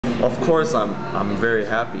Of course, I'm very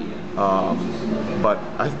happy, but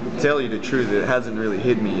I tell you the truth, it hasn't really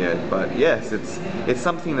hit me yet. But yes, it's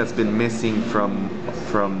something that's been missing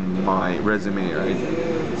from my resume,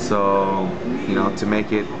 right? So you know, to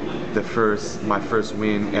make it my first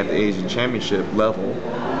win at the Asian Championship level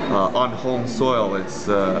on home soil, it's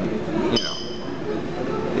you know,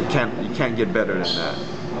 you can't get better than that.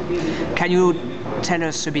 Can you tell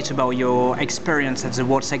us a bit about your experience at the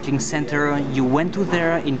World Cycling Center? You went to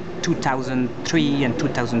there in 2003 and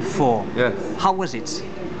 2004. Yes. How was it?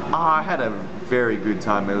 I had a very good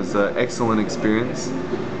time. It was an excellent experience.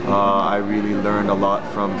 I really learned a lot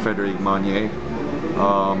from Frédéric Magnier.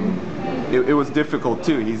 It was difficult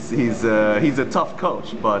too. He's a tough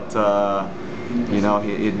coach, but you know,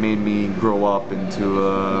 it made me grow up into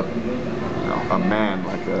you know, a man,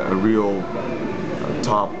 like a real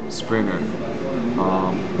top sprinter.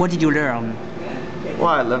 What did you learn? Well,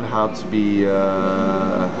 I learned how to be,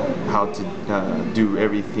 how to do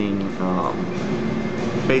everything,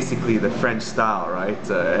 basically the French style, right?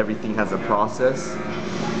 Everything has a process.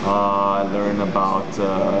 I learned about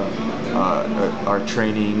our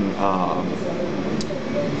training, how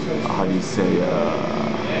do you say,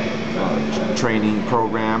 training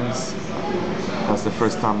programs. That's the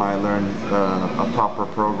first time I learned a proper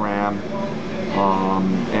program.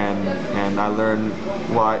 And I learned,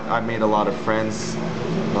 well, I made a lot of friends,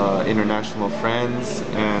 international friends,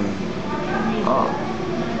 and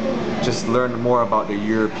just learned more about the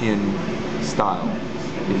European style,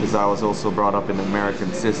 because I was also brought up in the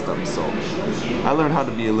American system, so I learned how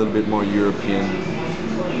to be a little bit more European.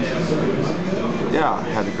 Yeah, I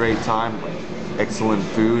had a great time, excellent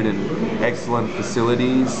food and excellent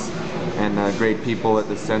facilities, and great people at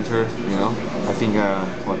the center, you know. I think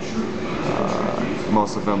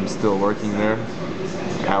most of them still working there.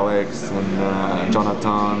 Alex and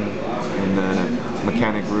Jonathan in the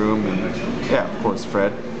mechanic room, and yeah, of course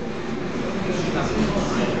Fred.